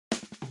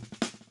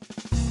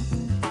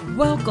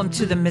Welcome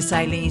to the Miss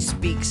Eileen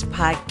Speaks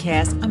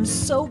podcast. I'm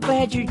so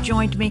glad you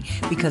joined me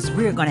because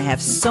we're going to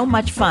have so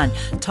much fun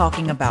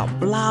talking about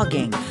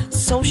blogging,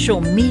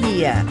 social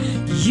media,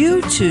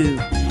 YouTube,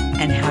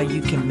 and how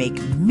you can make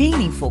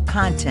meaningful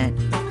content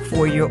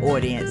for your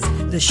audience.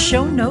 The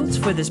show notes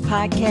for this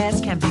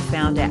podcast can be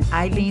found at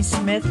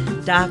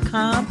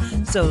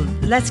eileensmith.com. So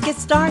let's get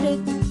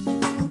started.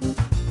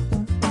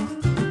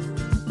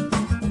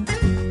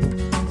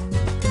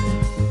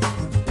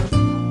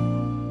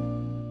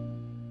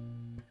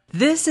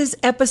 This is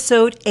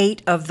episode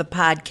 8 of the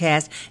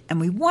podcast, and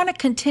we want to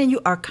continue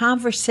our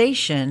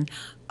conversation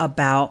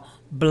about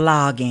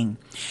blogging.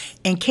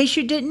 In case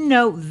you didn't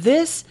know,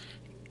 this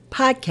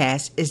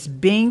podcast is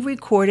being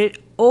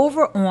recorded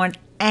over on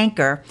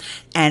Anchor,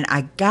 and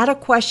I got a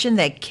question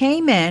that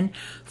came in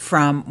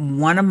from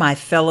one of my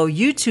fellow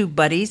YouTube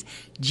buddies,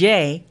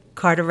 Jay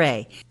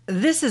Carteret.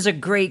 This is a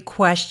great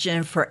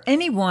question for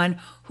anyone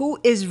who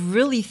is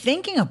really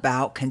thinking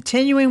about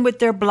continuing with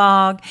their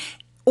blog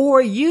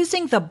or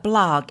using the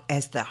blog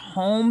as the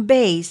home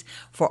base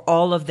for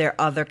all of their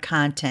other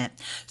content.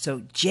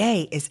 So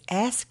Jay is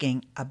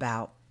asking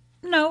about,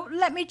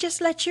 let me just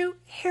let you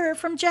hear it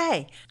from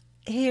Jay.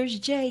 Here's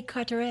Jay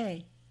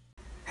Carteret.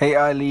 Hey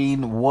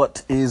Eileen,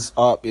 what is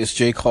up? It's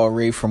Jay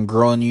Carteret from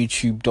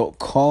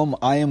growonyoutube.com.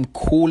 I am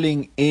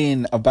calling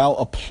in about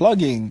a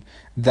plugin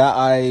that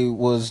I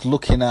was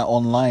looking at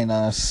online, and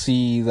I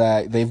see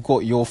that they've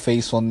got your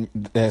face on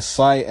their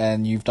site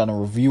and you've done a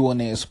review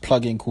on it. It's a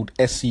plugin called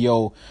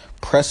SEO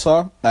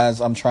Presser, as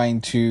I'm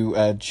trying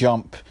to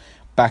jump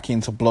back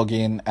into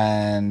blogging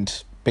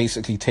and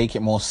basically take it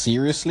more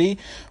seriously.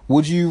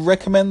 Would you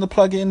recommend the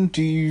plugin?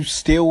 Do you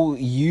still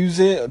use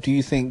it? Do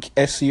you think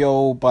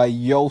SEO by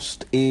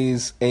Yoast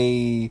is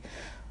a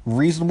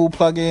reasonable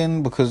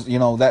plugin? Because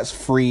that's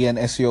free, and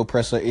SEO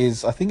Presser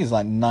is like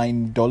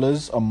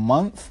 $9 a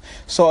month.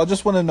 So I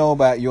just want to know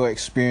about your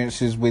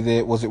experiences with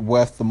it. Was it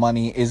worth the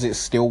money? Is it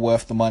still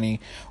worth the money?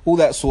 All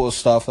that sort of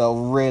stuff that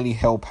will really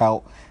help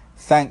out.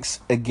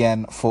 Thanks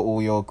again for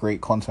all your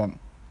great content.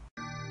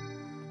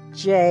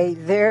 Jay,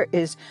 there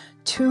is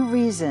 2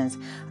 reasons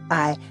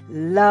I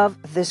love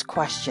this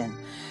question,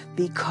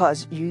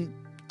 because you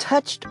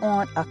touched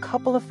on a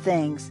couple of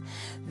things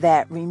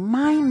that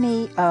remind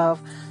me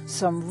of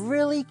some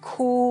really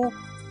cool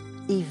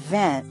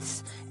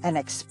events and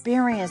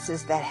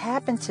experiences that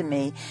happened to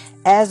me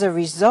as a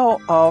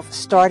result of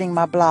starting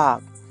my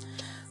blog.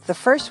 The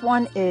first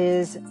one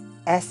is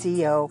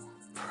SEO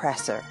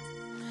Presser.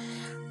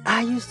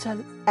 I used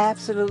to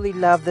absolutely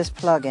love this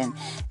plugin,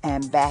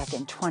 and back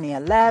in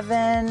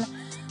 2011,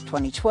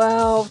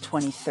 2012,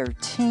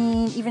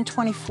 2013, even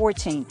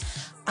 2014,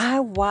 I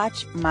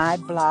watched my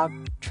blog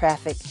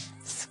traffic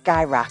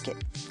skyrocket.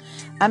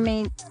 I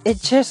mean,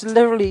 it just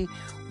literally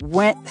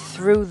went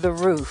through the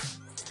roof.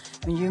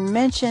 When you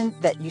mentioned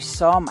that you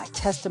saw my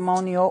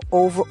testimonial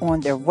over on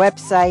their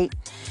website,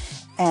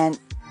 and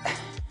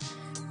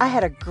I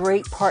had a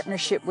great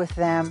partnership with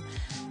them,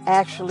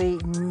 actually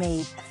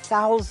made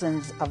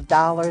thousands of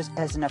dollars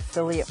as an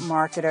affiliate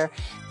marketer,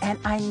 and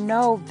I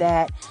know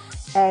that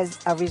as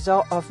a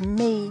result of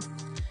me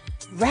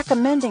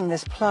recommending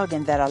this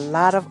plugin, that a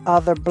lot of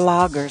other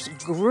bloggers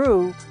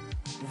grew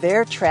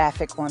their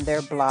traffic on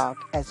their blog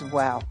as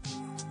well.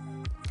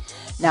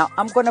 Now,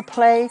 I'm going to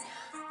play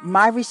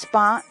my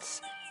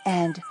response,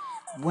 and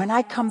when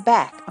I come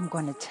back, I'm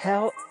going to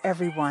tell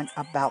everyone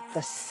about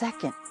the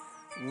second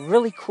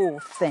really cool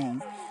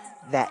thing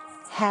that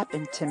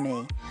happened to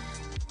me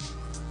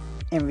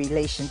in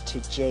relation to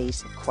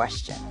Jay's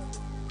question.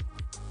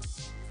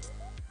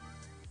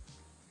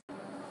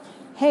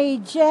 Hey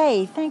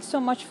Jay, thanks so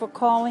much for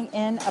calling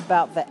in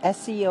about the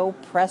SEO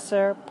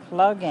Presser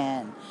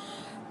plugin.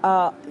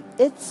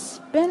 It's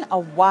been a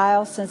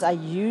while since I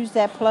used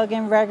that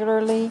plugin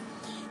regularly.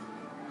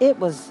 It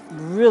was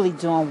really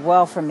doing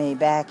well for me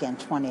back in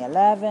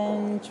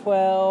 2011,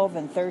 12,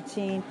 and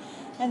 13.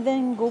 And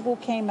then Google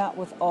came out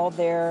with all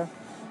their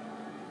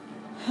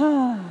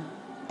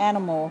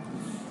animal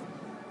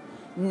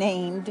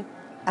named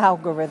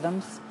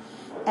algorithms,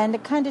 and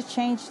it kind of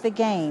changed the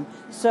game.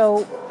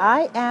 So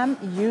I am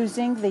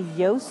using the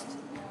Yoast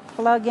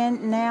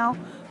plugin now,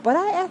 but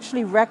I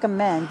actually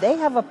recommend, they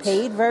have a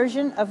paid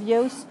version of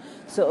Yoast.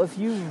 So if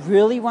you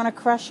really want to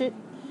crush it,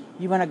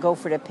 you want to go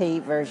for the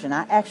paid version.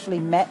 I actually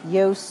met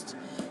Yoast,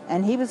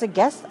 and he was a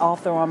guest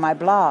author on my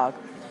blog,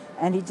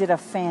 and he did a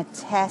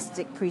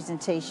fantastic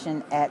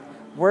presentation at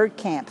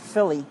WordCamp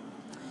Philly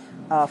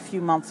a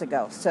few months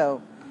ago.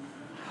 So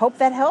hope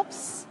that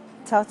helps.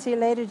 Talk to you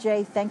later,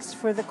 Jay. Thanks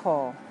for the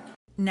call.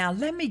 Now,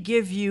 let me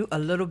give you a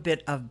little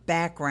bit of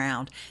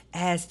background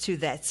as to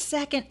that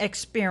second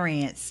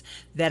experience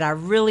that I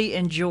really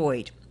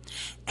enjoyed.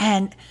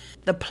 And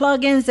the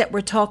plugins that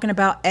we're talking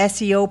about,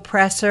 SEO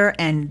Presser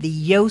and the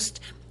Yoast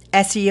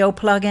SEO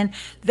plugin,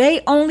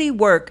 they only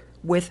work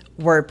with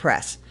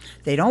WordPress.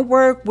 They don't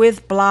work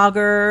with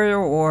Blogger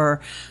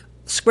or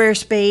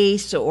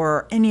Squarespace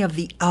or any of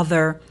the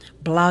other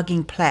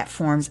blogging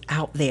platforms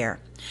out there.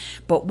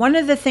 But one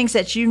of the things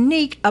that's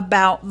unique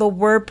about the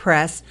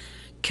WordPress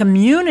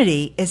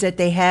community is that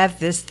they have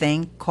this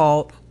thing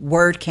called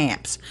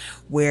WordCamps,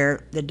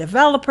 where the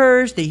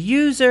developers, the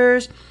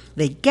users,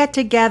 they get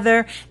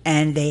together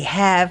and they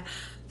have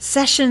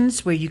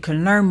sessions where you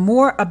can learn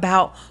more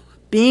about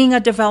being a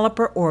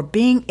developer or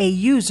being a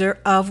user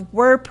of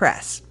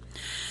WordPress.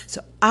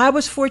 So I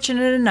was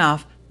fortunate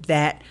enough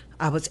that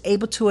I was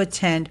able to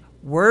attend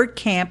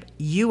WordCamp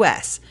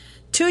US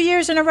 2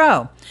 years in a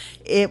row.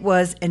 It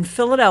was in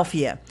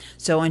Philadelphia.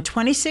 So in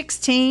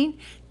 2016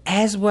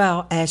 as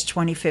well as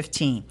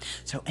 2015.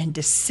 So in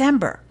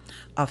December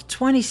of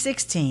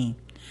 2016,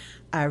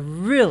 I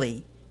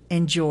really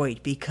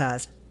enjoyed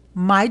because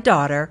my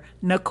daughter,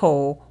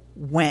 Nicole,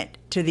 went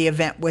to the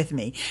event with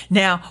me.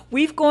 Now,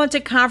 we've gone to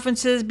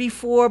conferences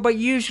before, but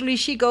usually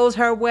she goes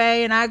her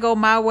way and I go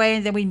my way,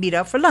 and then we meet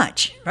up for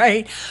lunch,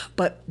 right?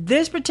 But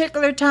this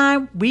particular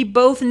time, we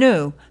both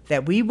knew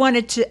that we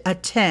wanted to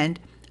attend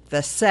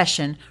the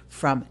session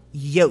from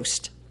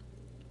Yoast.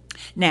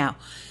 Now,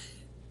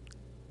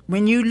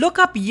 when you look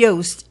up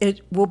Yoast,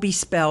 it will be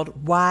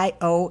spelled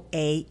Y-O-A-S-T.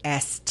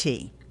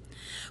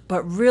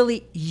 But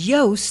really,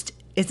 Yoast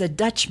is a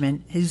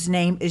Dutchman whose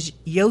name is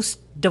Joost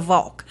de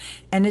Valk,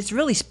 and it's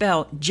really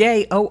spelled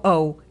Joost.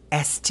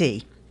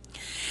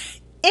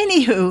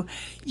 Anywho,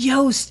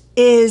 Yoast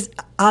is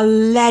a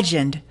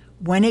legend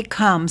when it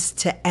comes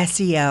to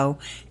SEO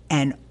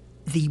and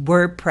the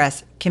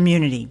WordPress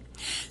community.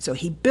 So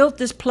he built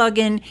this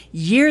plugin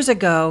years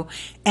ago,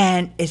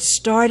 and it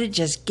started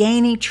just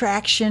gaining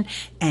traction.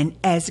 And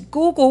as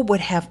Google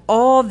would have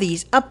all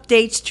these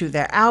updates to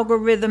their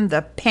algorithm,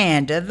 the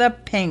panda, the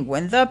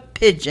penguin, the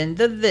pigeon,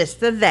 the this,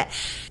 the that,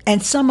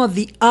 and some of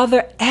the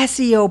other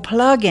SEO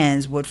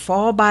plugins would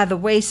fall by the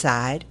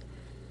wayside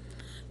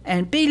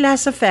and be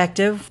less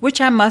effective,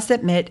 which I must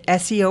admit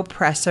SEO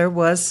Presser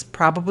was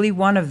probably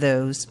one of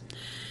those.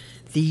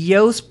 The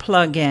Yoast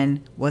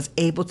plugin was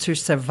able to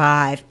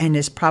survive and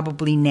is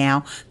probably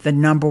now the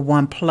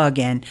 #1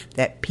 plugin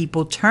that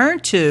people turn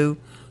to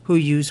who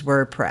use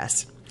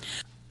WordPress.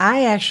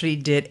 I actually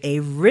did a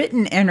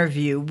written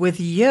interview with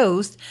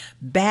Yoast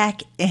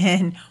back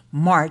in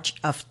March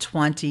of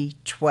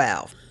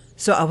 2012.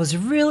 So I was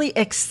really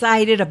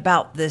excited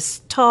about this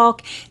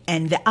talk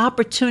and the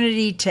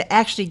opportunity to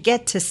actually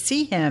get to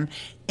see him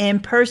in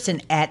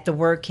person at the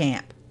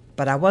WordCamp.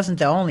 But I wasn't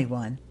the only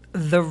one.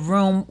 The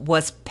room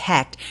was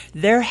packed.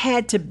 There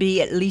had to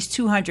be at least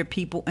 200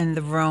 people in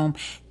the room.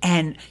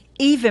 And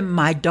even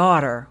my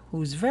daughter,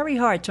 who's very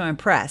hard to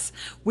impress,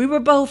 we were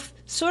both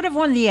sort of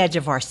on the edge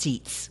of our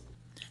seats.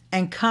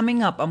 And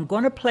coming up, I'm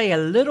going to play a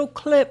little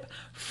clip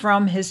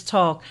from his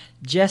talk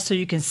just so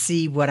you can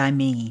see what I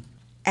mean.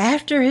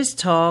 After his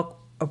talk,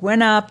 I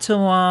went up to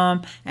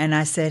him and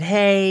I said,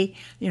 hey,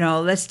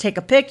 let's take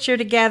a picture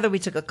together. We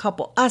took a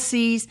couple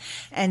ussies,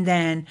 and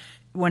then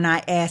when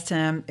I asked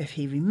him if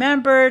he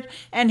remembered,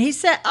 and he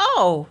said,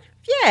 oh,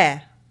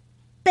 yeah,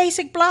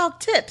 Basic Blog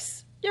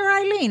Tips. You're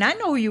Eileen. I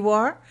know who you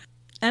are.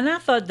 And I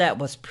thought that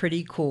was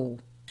pretty cool.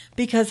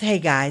 Because, hey,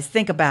 guys,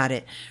 think about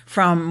it.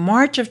 From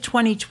March of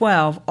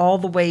 2012 all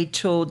the way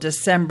till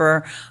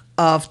December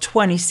of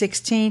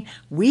 2016,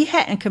 we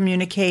hadn't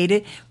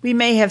communicated. We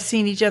may have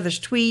seen each other's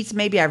tweets.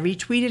 Maybe I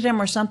retweeted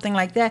him or something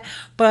like that.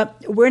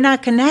 But we're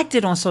not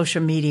connected on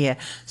social media.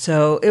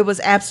 So it was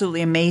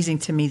absolutely amazing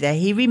to me that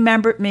he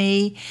remembered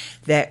me,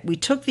 that we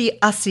took the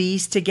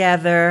ussies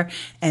together,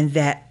 and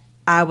that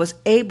I was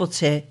able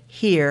to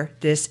hear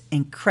this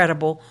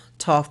incredible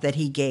talk that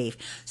he gave.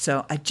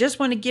 So I just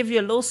want to give you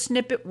a little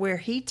snippet where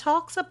he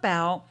talks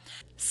about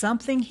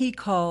something he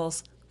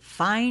calls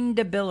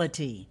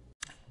findability.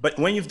 But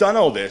when you've done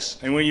all this,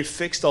 and when you've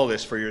fixed all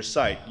this for your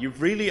site,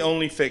 you've really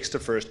only fixed the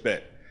first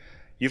bit.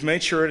 You've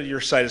made sure that your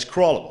site is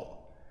crawlable.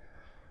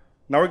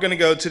 Now we're going to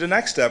go to the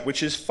next step,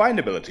 which is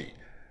findability,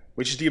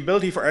 which is the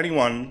ability for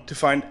anyone to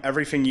find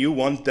everything you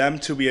want them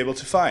to be able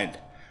to find,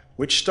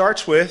 which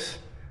starts with,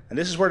 and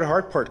this is where the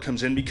hard part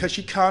comes in, because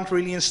you can't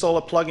really install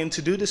a plugin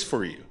to do this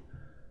for you.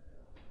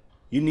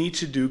 You need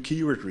to do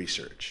keyword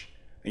research,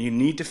 and you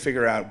need to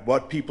figure out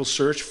what people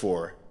search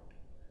for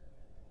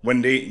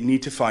when they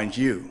need to find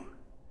you.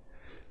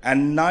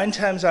 And 9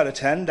 times out of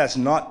 10, that's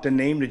not the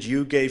name that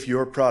you gave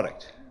your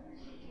product.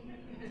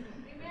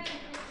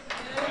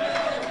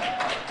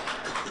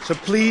 So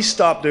please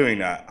stop doing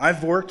that.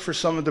 I've worked for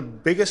some of the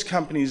biggest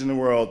companies in the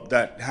world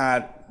that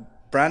had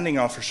branding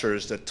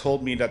officers that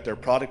told me that their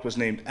product was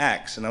named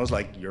X, and I was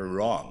like, you're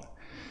wrong.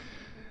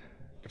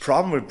 The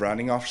problem with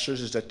branding officers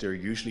is that they're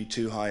usually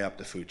too high up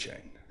the food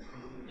chain.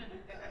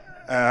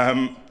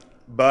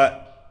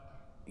 But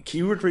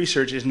keyword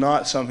research is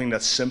not something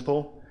that's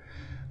simple.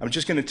 I'm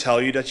just going to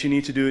tell you that you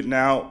need to do it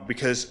now,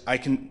 because I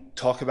can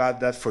talk about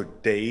that for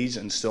days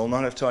and still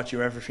not have taught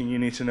you everything you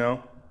need to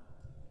know.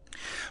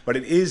 But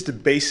it is the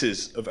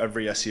basis of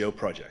every SEO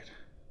project.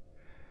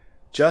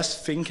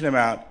 Just thinking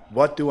about,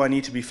 what do I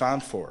need to be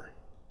found for?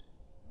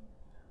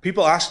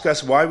 People ask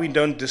us why we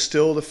don't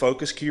distill the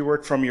focus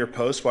keyword from your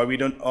post, why we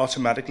don't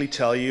automatically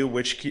tell you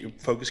which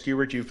focus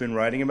keyword you've been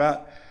writing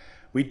about.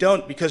 We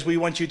don't, because we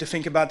want you to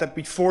think about that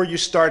before you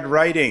start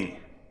writing.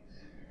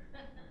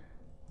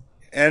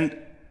 And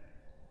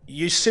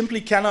you simply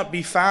cannot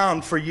be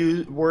found for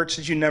words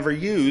that you never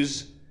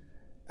use.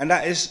 And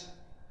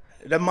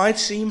that might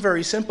seem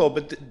very simple,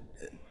 but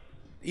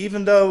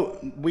even though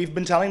we've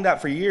been telling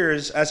that for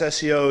years as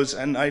SEOs,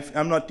 and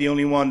I'm not the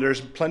only one,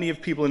 there's plenty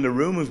of people in the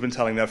room who've been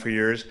telling that for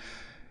years,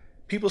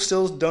 people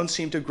still don't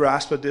seem to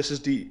grasp that this is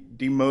the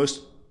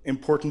most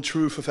important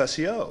truth of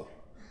SEO.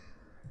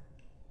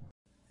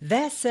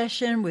 That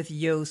session with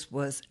Joost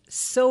was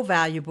so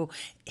valuable.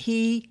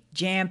 He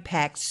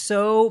jam-packed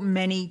so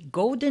many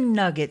golden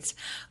nuggets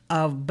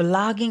of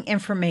blogging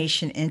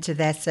information into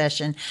that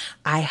session.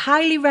 I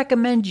highly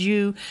recommend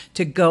you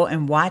to go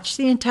and watch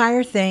the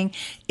entire thing.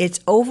 It's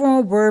over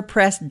on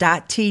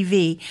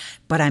WordPress.tv,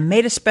 but I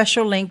made a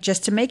special link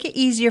just to make it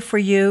easier for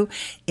you.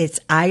 It's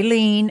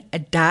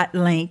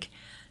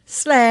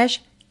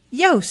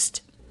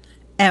eileen.link/Joost.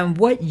 And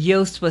what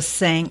Joost was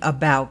saying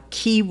about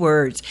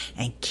keywords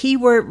and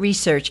keyword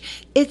research,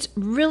 it's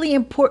really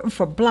important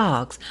for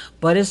blogs,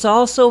 but it's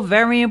also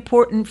very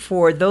important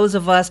for those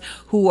of us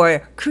who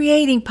are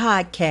creating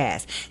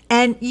podcasts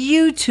and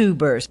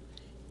YouTubers,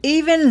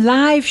 even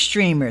live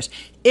streamers.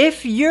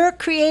 If you're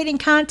creating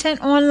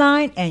content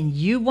online and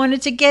you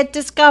wanted to get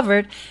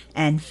discovered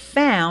and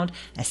found,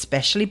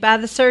 especially by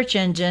the search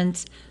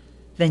engines,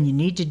 then you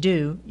need to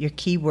do your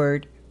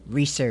keyword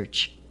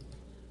research.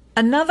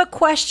 Another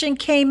question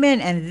came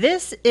in, and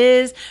this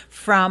is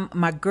from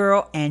my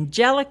girl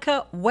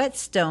Angelica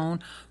Whetstone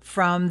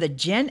from the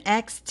Gen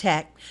X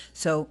Tech.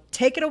 So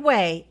take it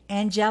away,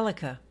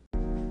 Angelica.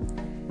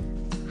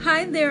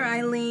 Hi there,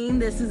 Eileen.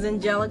 This is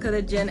Angelica,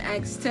 the Gen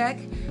X Tech.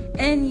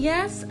 And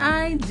yes,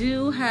 I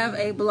do have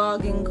a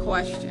blogging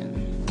question.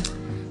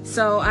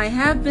 So I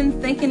have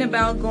been thinking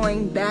about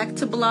going back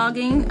to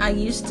blogging. I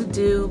used to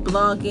do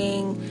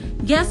blogging,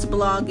 guest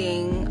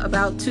blogging,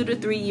 about 2 to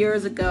 3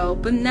 years ago,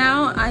 but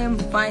now I am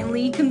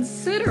finally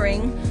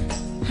considering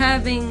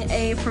having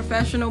a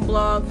professional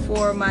blog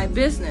for my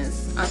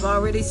business. I've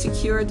already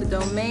secured the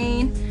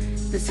domain.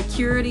 The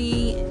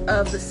security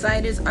of the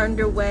site is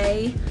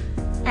underway,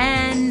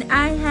 and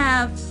I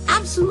have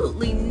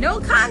absolutely no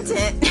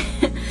content,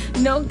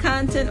 no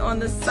content on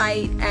the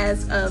site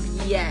as of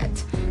yet.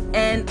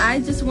 And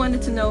I just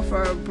wanted to know,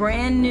 for a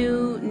brand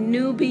new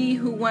newbie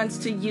who wants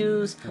to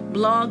use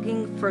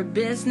blogging for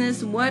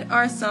business, what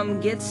are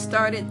some get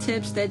started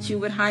tips that you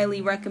would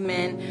highly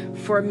recommend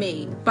for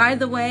me? By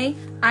the way,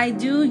 I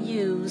do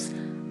use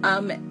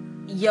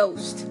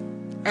Yoast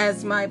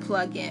as my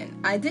plugin.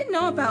 I didn't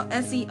know about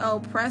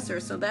SEO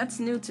Presser, so that's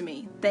new to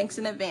me. Thanks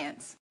in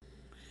advance.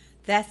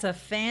 That's a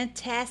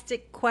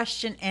fantastic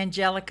question,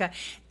 Angelica.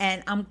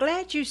 And I'm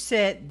glad you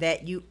said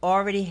that you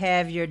already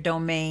have your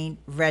domain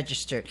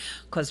registered.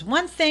 Because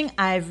one thing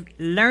I've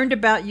learned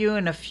about you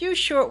in a few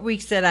short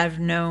weeks that I've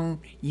known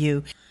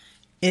you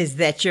is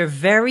that you're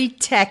very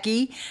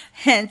techy,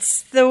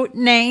 hence the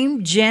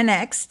name Gen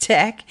X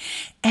Tech,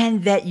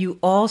 and that you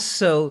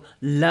also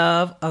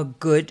love a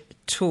good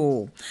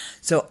tool.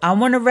 So I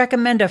want to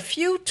recommend a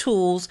few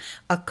tools.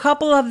 A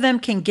couple of them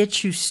can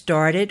get you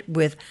started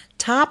with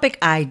topic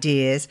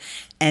ideas,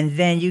 and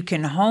then you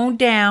can hone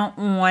down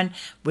on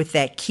with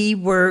that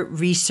keyword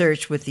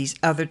research with these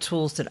other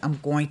tools that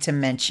I'm going to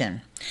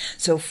mention.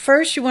 So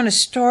first, you want to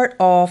start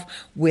off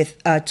with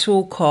a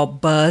tool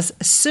called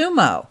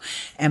BuzzSumo.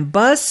 And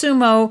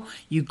BuzzSumo,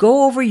 you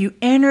go over, you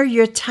enter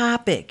your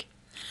topic,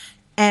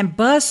 and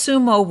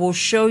BuzzSumo will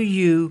show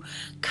you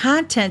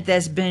content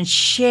that's been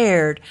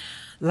shared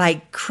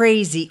like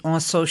crazy on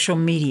social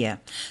media.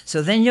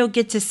 So then you'll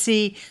get to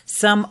see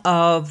some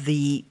of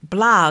the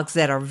blogs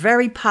that are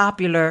very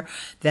popular,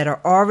 that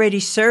are already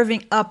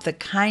serving up the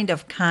kind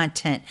of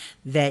content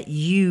that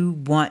you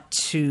want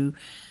to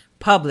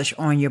publish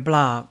on your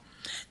blog.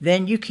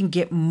 Then you can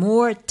get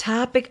more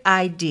topic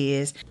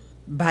ideas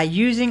by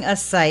using a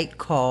site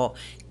called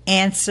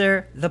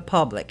Answer the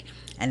Public.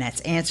 And that's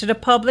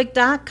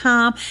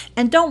answerthepublic.com.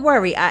 And don't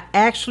worry, I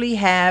actually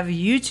have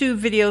YouTube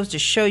videos to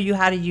show you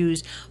how to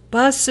use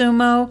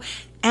BuzzSumo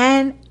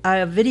and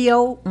a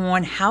video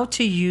on how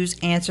to use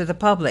Answer the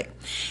Public.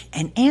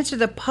 And Answer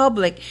the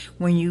Public,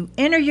 when you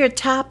enter your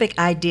topic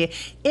idea,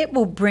 it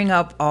will bring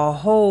up a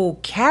whole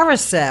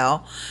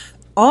carousel,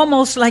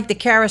 almost like the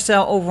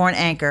carousel over on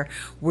Anchor,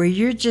 where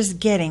you're just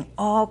getting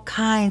all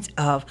kinds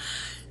of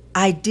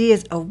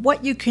ideas of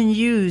what you can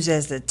use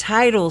as the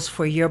titles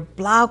for your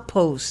blog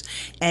posts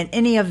and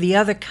any of the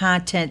other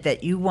content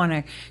that you want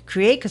to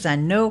create, because I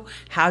know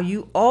how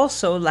you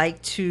also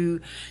like to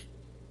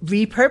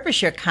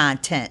repurpose your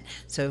content.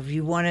 So if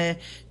you want to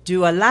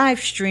do a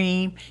live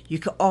stream, you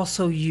can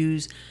also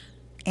use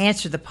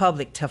Answer the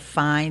Public to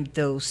find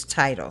those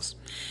titles.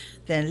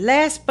 Then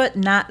last but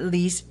not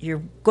least,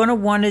 you're going to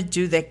want to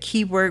do the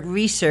keyword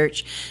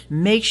research.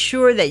 Make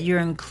sure that you're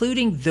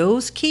including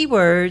those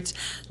keywords,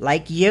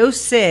 like Yo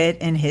said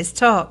in his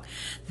talk,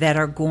 that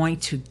are going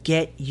to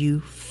get you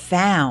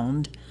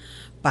found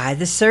by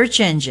the search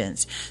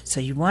engines. So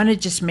you want to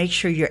just make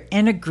sure you're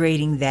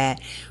integrating that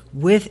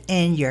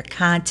within your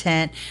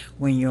content.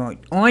 When you're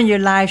on your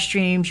live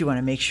streams, you want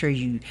to make sure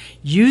you're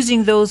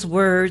using those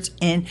words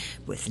in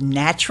with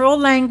natural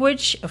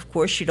language. Of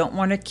course, you don't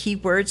want to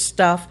keyword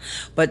stuff,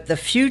 but the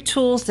few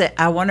tools that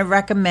I want to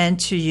recommend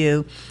to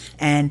you,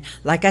 and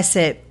like I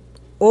said,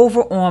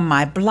 over on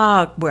my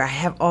blog where I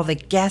have all the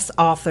guest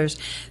authors,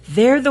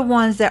 they're the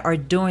ones that are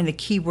doing the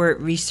keyword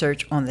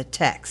research on the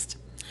text.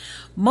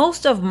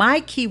 Most of my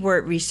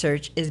keyword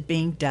research is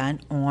being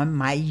done on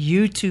my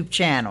YouTube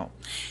channel,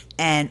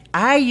 and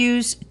I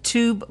use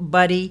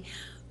TubeBuddy.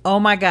 Oh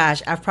my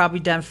gosh, I've probably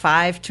done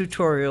 5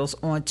 tutorials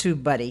on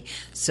TubeBuddy,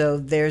 so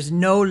there's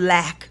no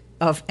lack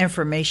of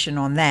information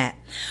on that.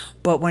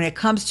 But when it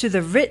comes to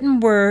the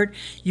written word,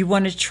 you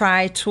want to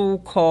try a tool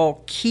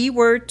called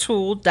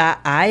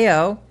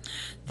keywordtool.io.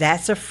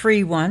 That's a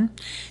free one.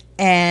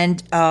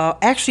 And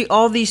actually,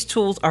 all these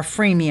tools are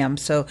freemium,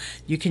 so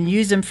you can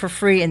use them for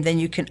free and then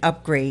you can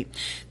upgrade.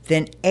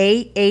 Then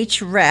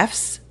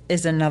Ahrefs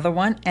is another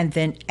one, and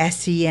then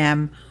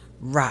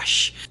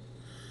SEMrush.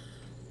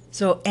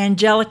 So,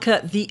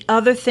 Angelica, the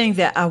other thing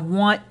that I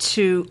want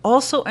to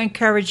also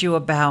encourage you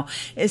about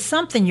is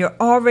something you're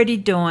already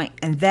doing,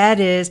 and that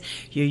is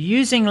you're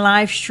using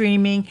live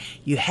streaming,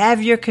 you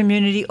have your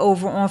community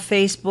over on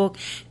Facebook,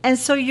 and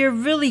so you're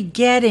really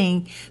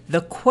getting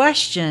the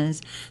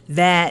questions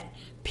that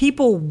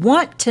people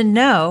want to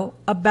know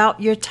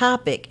about your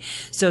topic.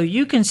 So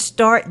you can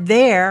start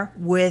there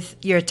with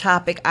your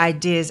topic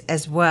ideas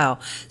as well.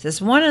 So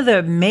it's one of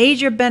the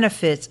major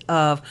benefits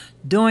of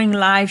doing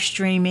live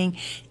streaming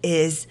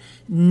is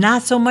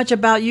not so much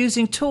about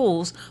using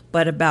tools,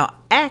 but about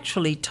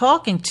actually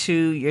talking to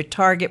your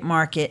target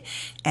market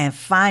and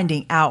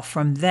finding out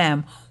from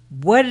them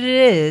what it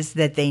is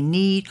that they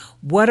need,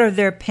 what are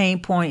their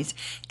pain points,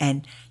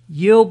 and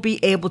you'll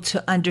be able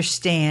to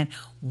understand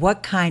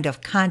what kind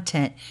of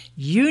content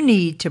you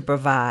need to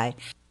provide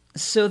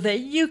so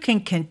that you can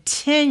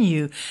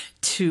continue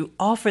to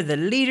offer the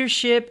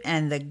leadership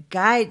and the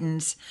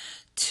guidance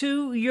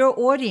to your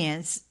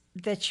audience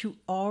that you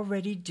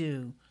already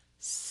do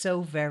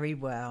so very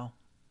well.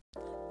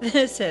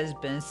 This has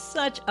been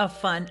such a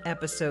fun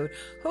episode.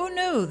 Who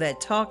knew that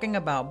talking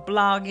about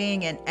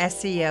blogging and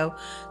SEO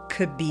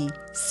could be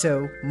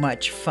so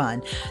much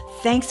fun?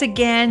 Thanks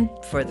again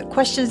for the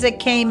questions that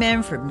came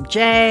in from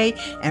Jay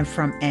and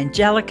from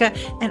Angelica,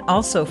 and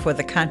also for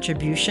the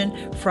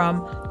contribution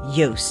from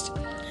Yost.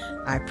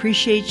 I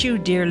appreciate you,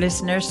 dear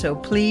listener, so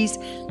please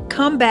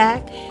come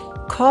back.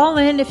 Call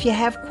in if you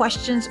have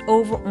questions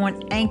over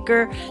on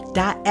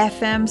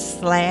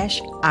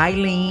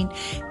anchor.fm/Eileen,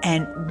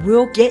 and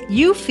we'll get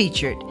you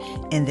featured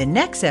in the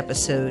next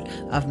episode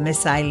of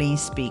Miss Eileen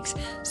Speaks.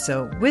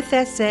 So with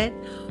that said,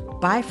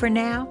 bye for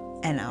now,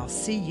 and I'll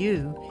see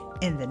you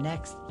in the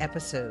next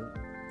episode.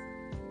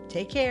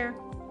 Take care.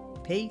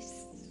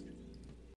 Peace.